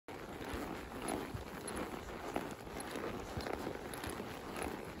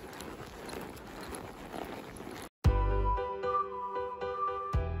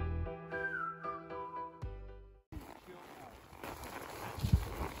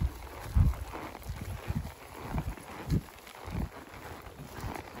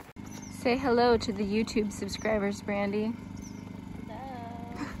Say hello to the YouTube subscribers, Brandy.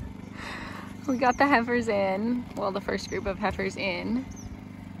 Hello. We got the heifers in, well, the first group of heifers in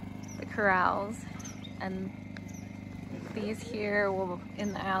the corrals, and these here will,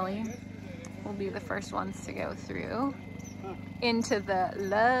 in the alley, will be the first ones to go through into the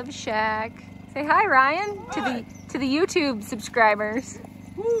love shack. Say hi, Ryan. Hi. To the YouTube subscribers.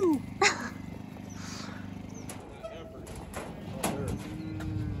 Woo!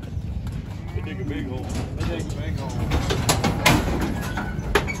 They dig a big hole. They dig a big hole.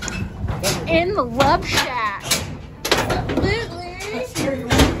 In the love shack. Absolutely.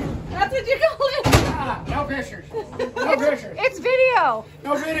 That's what you call it. Ah, no pictures. No pictures. It's video.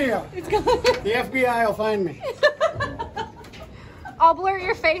 No video. It's called. The FBI will find me. I'll blur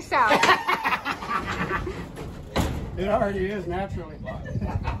your face out. It already is naturally.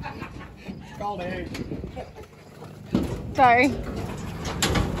 It's called age. Sorry.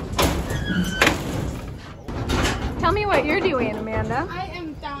 Tell me what you're doing, Amanda. I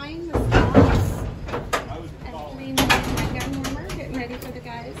am dyeing the spots and cleaning my gun warmer, getting ready for the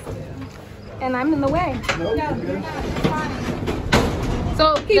guys too. And I'm in the way. Nope, No, you're you're good. not. You're fine.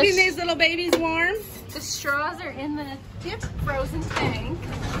 So Keeping these little babies warm. the straws are in the frozen tank.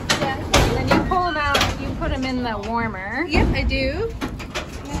 Yeah. And then you pull them out, you put them in the warmer. Yep, I do.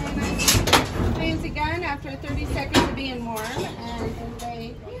 And I change the gun after 30 seconds of being warm, and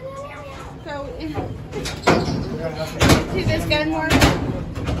they go into this gun warmer,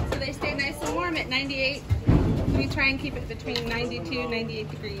 so they stay nice and warm at 98. We try and keep it between 92 and 98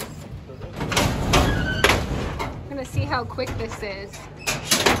 degrees. I'm gonna see how quick this is.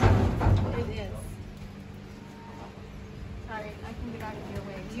 It is. Sorry, I can get out of your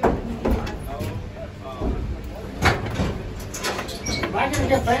way. Am I going to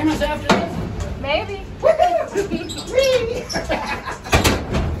get famous after this? Maybe.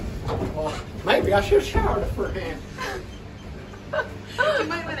 Well, maybe I should shower beforehand. You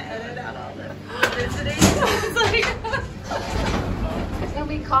might want to edit out all the visiting. It's like It's gonna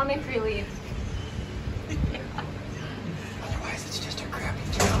be comic relief. Otherwise, it's just a crappy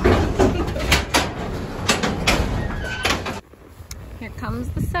job. Here comes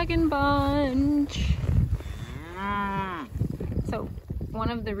the second bunch. So one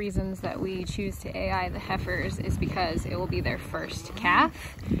of the reasons that we choose to AI the heifers is because it will be their first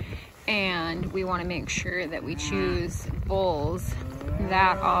calf, and we want to make sure that we choose bulls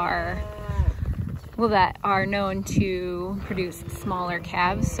that are known to produce smaller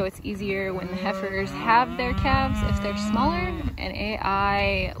calves, so it's easier when the heifers have their calves if they're smaller, and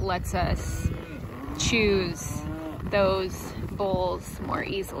AI lets us choose those bulls more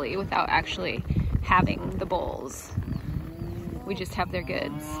easily without actually having the bulls. We just have their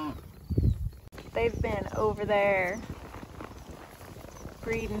goods. They've been over there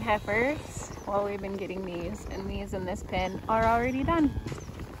breeding heifers while we've been getting these, and these in this pen are already done.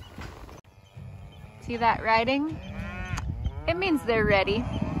 See that writing? It means they're ready.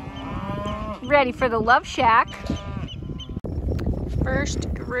 Ready for the love shack.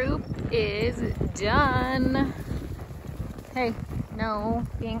 First group is done. Hey, no,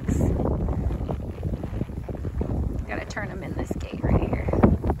 thanks. Gotta turn them in this gate right here.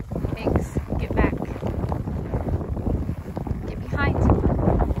 Thanks, get back. Get behind.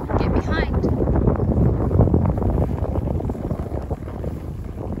 Get behind.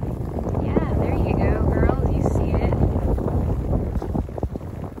 Yeah, there you go, girls. You see it.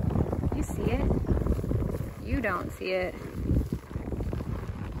 You see it. You don't see it.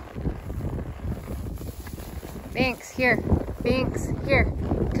 Binks, here. Binks, here.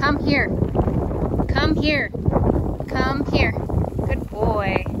 Come here. Come here. Come here. Good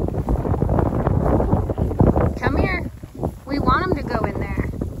boy. Come here. We want him to go in there.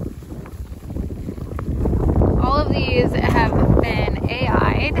 All of these have been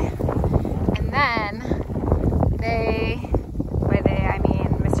AI'd, and then by they I mean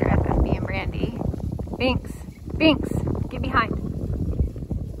Mr. FFB and Brandy. Binks, Binks, get behind.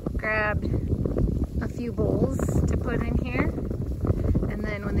 Grabbed a few bulls to put in here, and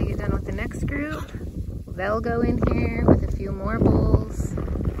then when they get done with the next group, they'll go in here with a few more bulls.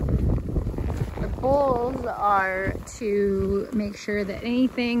 The bulls are to make sure that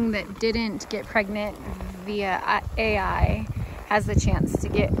anything that didn't get pregnant via AI has the chance to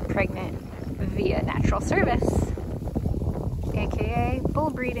get pregnant via natural service, aka bull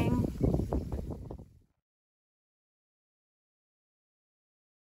breeding.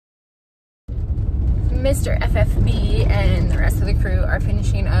 Mr. FFB and the rest of the crew are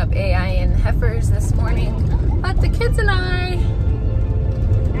finishing up AI and heifers this morning, but the kids and I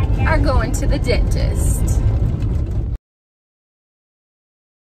are going to the dentist.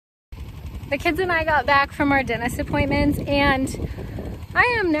 The kids and I got back from our dentist appointments, and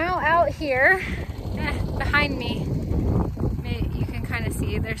I am now out here behind me. You can kind of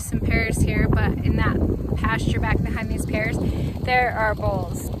see there's some pairs here, but in that pasture back behind these pairs, there are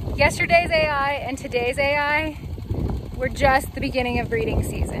bulls. Yesterday's AI and today's AI were just the beginning of breeding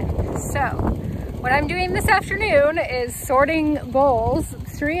season. So what I'm doing this afternoon is sorting bulls.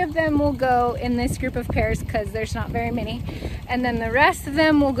 3 of them will go in this group of pairs because there's not very many. And then the rest of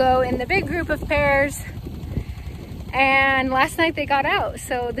them will go in the big group of pairs. And last night they got out,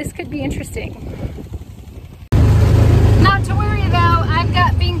 so this could be interesting. Not to worry though, I've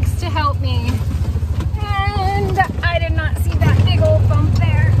got Binks to help me. And I did not see that big old bump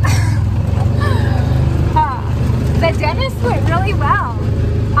there. The dentist went really well.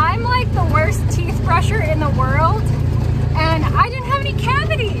 I'm like the worst teeth brusher in the world, and I didn't have any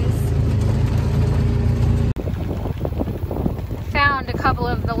cavities. Found a couple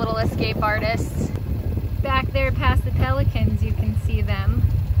of the little escape artists. Back there past the pelicans, you can see them.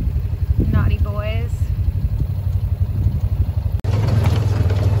 Naughty boys.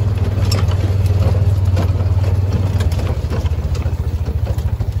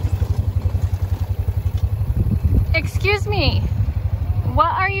 Excuse me,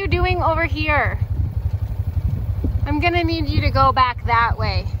 what are you doing over here? I'm gonna need you to go back that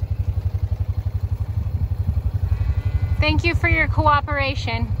way. Thank you for your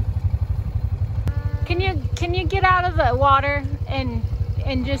cooperation. Can you get out of the water and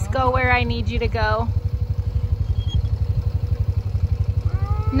just go where I need you to go?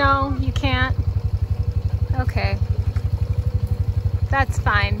 No, you can't? Okay. That's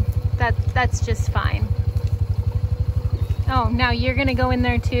fine. That's just fine. Oh, now you're gonna go in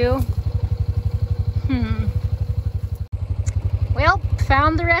there too? Well,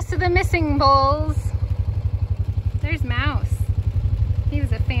 found the rest of the missing bulls. There's Mouse. He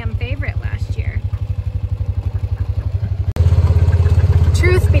was a fan favorite last year.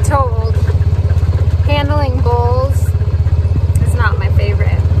 Truth be told, handling bulls is not my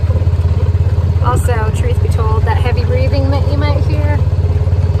favorite. Also, truth be told, that heavy breathing that you might hear,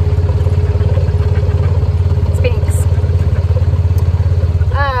 it's Binks.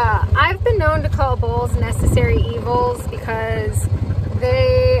 I've been known to call bulls necessary evils because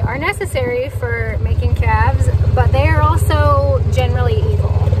they are necessary for making calves, but they are also generally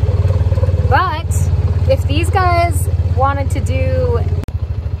evil. But if these guys wanted to do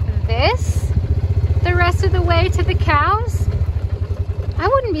this the rest of the way to the cows, I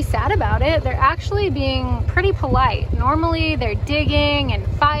wouldn't be sad about it. They're actually being pretty polite. Normally they're digging and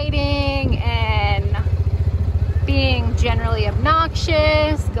fighting and being generally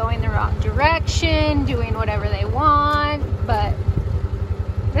obnoxious, going the wrong direction, doing whatever they want, but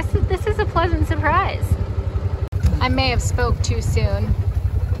this is a pleasant surprise. I may have spoke too soon.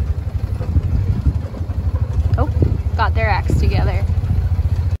 Oh, got their acts together.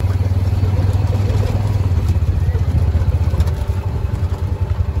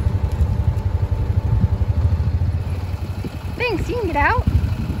 Thanks, you can get out.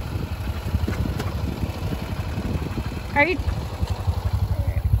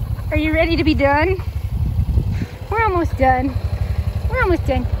 Are you ready to be done? We're almost done. We're almost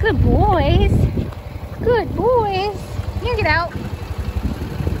done. Good boys. Good boys. You can get out.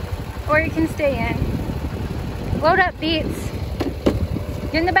 Or you can stay in. Load up, Beats.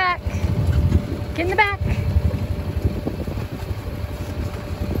 Get in the back. Get in the back.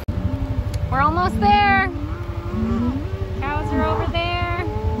 We're almost there. Cows are over there.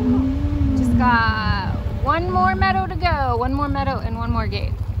 Just got one more meadow to go. One more meadow and one more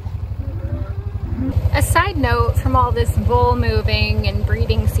gate. A side note from all this bull moving and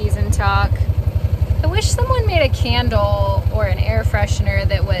breeding season talk, I wish someone made a candle or an air freshener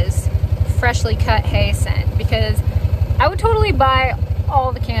that was freshly cut hay scent, because I would totally buy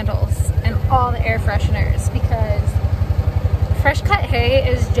all the candles and all the air fresheners, because fresh cut hay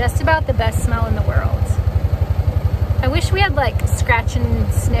is just about the best smell in the world. I wish we had like scratch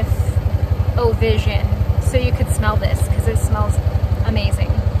and sniff O-Vision so you could smell this, because it smells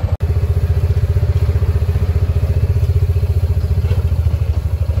amazing.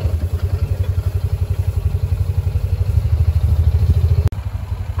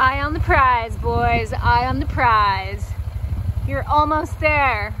 Eye on the prize, boys. Eye on the prize. You're almost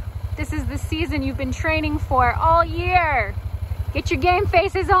there. This is the season you've been training for all year. Get your game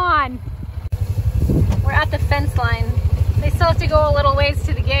faces on. We're at the fence line. They still have to go a little ways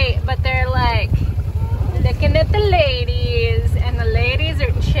to the gate, but they're like looking at the ladies, and the ladies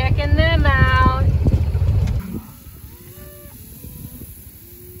are checking them out.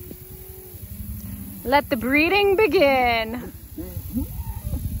 Let the breeding begin.